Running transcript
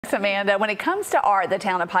Amanda, when it comes to art, the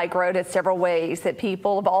town of Pike Road has several ways that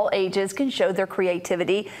people of all ages can show their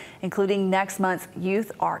creativity, including next month's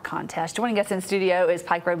Youth Art Contest. Joining us in studio is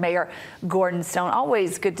Pike Road Mayor Gordon Stone.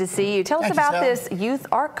 Always good to see you. Tell us about this Youth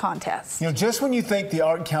Art Contest. You know, just when you think the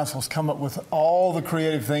Art Council's come up with all the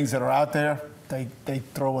creative things that are out there, they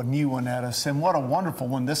throw a new one at us, and what a wonderful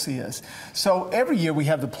one this is. So every year we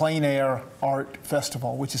have the Plein Air Art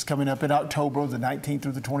Festival, which is coming up in October, the 19th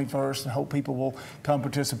through the 21st, and hope people will come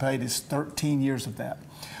participate. It's 13 years of that.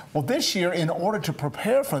 Well, this year, in order to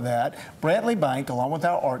prepare for that, Brantley Bank, along with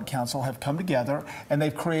our Art Council, have come together and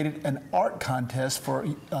they've created an art contest for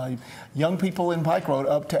young people in Pike Road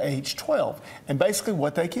up to age 12. And basically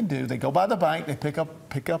what they can do, they go by the bank, they pick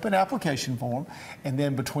up an application form, and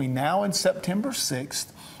then between now and September 6th,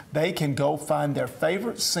 they can go find their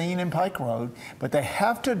favorite scene in Pike Road, but they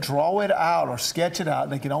have to draw it out or sketch it out.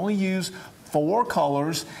 They can only use 4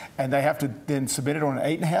 colors, and they have to then submit it on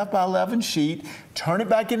an 8.5 by 11 sheet, turn it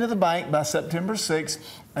back into the bank by September 6th,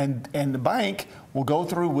 and the bank will go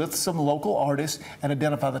through with some local artists and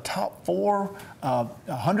identify the top 4 $100,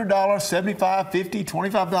 $75, $50,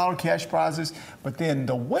 $25 cash prizes. But then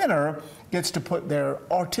the winner gets to put their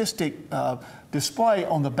artistic display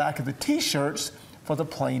on the back of the t-shirts for the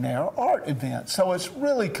Plein Air Art event. So it's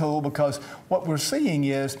really cool because what we're seeing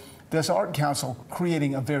is this Art Council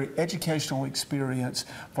creating a very educational experience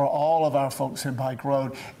for all of our folks in Pike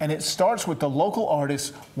Road. And it starts with the local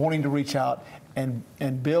artists wanting to reach out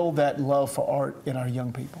and build that love for art in our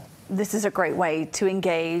young people. This is a great way to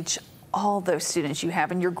engage all those students you have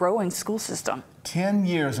in your growing school system. 10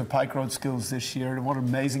 years of Pike Road Schools this year, and what an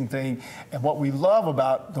amazing thing. And what we love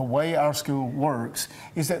about the way our school works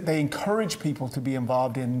is that they encourage people to be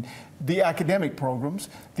involved in the academic programs,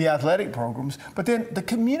 the athletic programs, but then the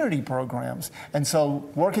community programs. And so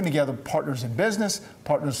working together, partners in business,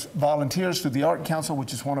 partners, volunteers through the Art Council,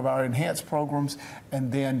 which is one of our enhanced programs,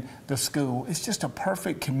 and then the school. It's just a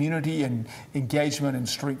perfect community and engagement and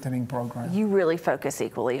strengthening program. You really focus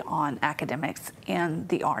equally on academics and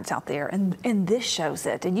the arts out there, and this shows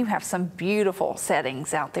it. And you have some beautiful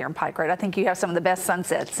settings out there in Pike Road. I think you have some of the best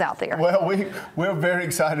sunsets out there. Well, we're very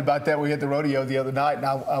excited about that. We had the rodeo the other night, and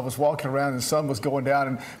I was walking around and the sun was going down,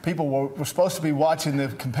 and people were supposed to be watching the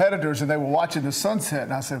competitors, and they were watching the sunset.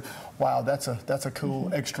 And I said, wow, that's a cool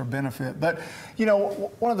extra benefit. But you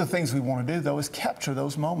know, one of the things we want to do though is capture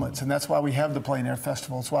those moments, and that's why we have the Plein Air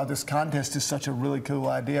Festival. It's why this contest is such a really cool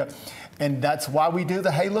idea, and that's why we do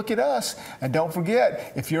the Hey Look at Us. And don't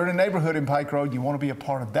forget, if you're in a neighborhood in Pike Road, you want to be a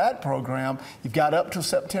part of that program, you've got up till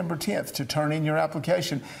September 10th to turn in your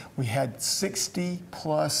application. We had 60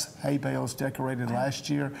 plus hay bales decorated last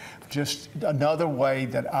year. Just another way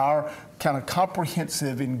that our kind of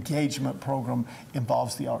comprehensive engagement program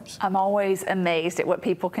involves the arts. I'm always amazed at what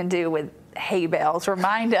people can do with hay bales.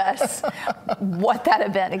 Remind us what that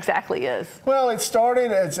event exactly is. Well, it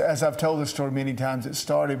started, as I've told this story many times, it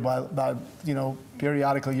started by you know,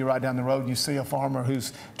 periodically you ride down the road and you see a farmer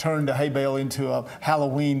who's turned a hay bale into a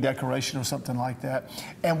Halloween decoration or something like that.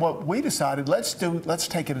 And what we decided, let's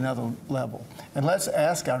take it another level, and let's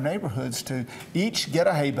ask our neighborhoods to each get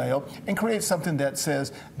a hay bale and create something that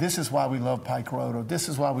says, this is why we love Pike Road, or this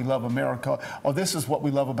is why we love America, or this is what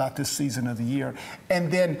we love about this season of the year.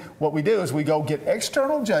 And then what we do is we go get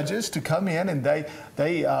external judges to come in, and they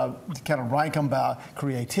kind of rank them by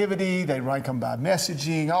creativity, they rank them by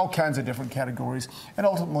messaging, all kinds of different categories, and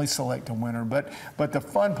ultimately select a winner. But the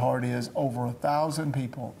fun part is over 1,000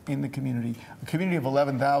 people in the community, a community of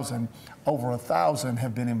 11,000, over 1,000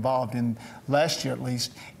 have been involved in, last year at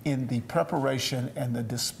least, in the preparation and the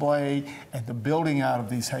display and the building out of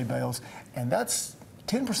these hay bales. And that's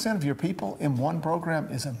 10% of your people in one program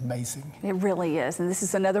is amazing. It really is. And this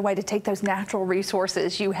is another way to take those natural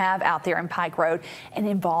resources you have out there in Pike Road and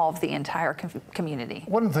involve the entire community.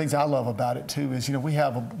 One of the things I love about it too is, you know, we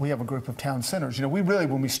have a group of town centers. You know,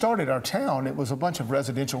 when we started our town, it was a bunch of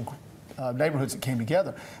residential neighborhoods that came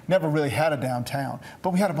together. Never really had a downtown,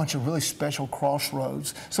 but we had a bunch of really special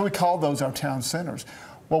crossroads. So we called those our town centers.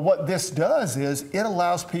 Well, what this does is it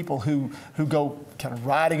allows people who go kind of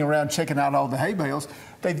riding around checking out all the hay bales,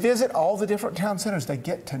 they visit all the different town centers. They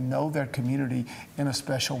get to know their community in a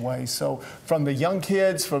special way. So from the young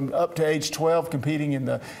kids from up to age 12 competing in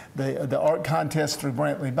the art contest through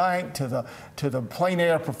Brantley Bank, to the Plein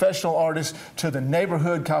Air professional artists, to the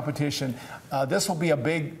neighborhood competition, this will be a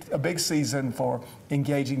big season for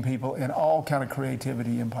engaging people in all kind of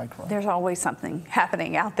creativity in Pike Road. There's always something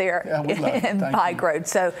happening out there in Thank Pike you. Road.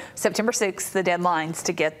 So September 6th, the deadlines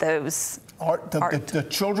to get those the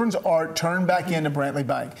children's art turned back into Brantley Bank.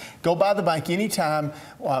 bank. Go by the bank anytime,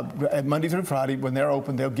 Monday through Friday, when they're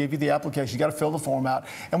open. They'll give you the application. You got to fill the form out.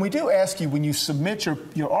 And we do ask you, when you submit your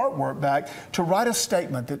artwork back, to write a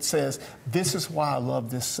statement that says, this is why I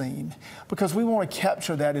love this scene. Because we want to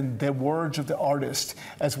capture that in the words of the artist,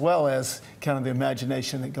 as well as kind of the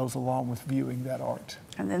imagination that goes along with viewing that art.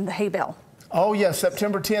 And then the hay bale. Oh, yes,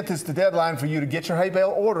 September 10th is the deadline for you to get your hay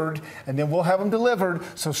bale ordered, and then we'll have them delivered.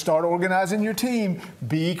 So start organizing your team.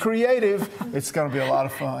 Be creative. It's going to be a lot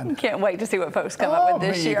of fun. Can't wait to see what folks come up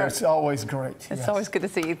with this year. It's always great. It's always good to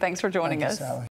see you. Thanks for joining us. Sally.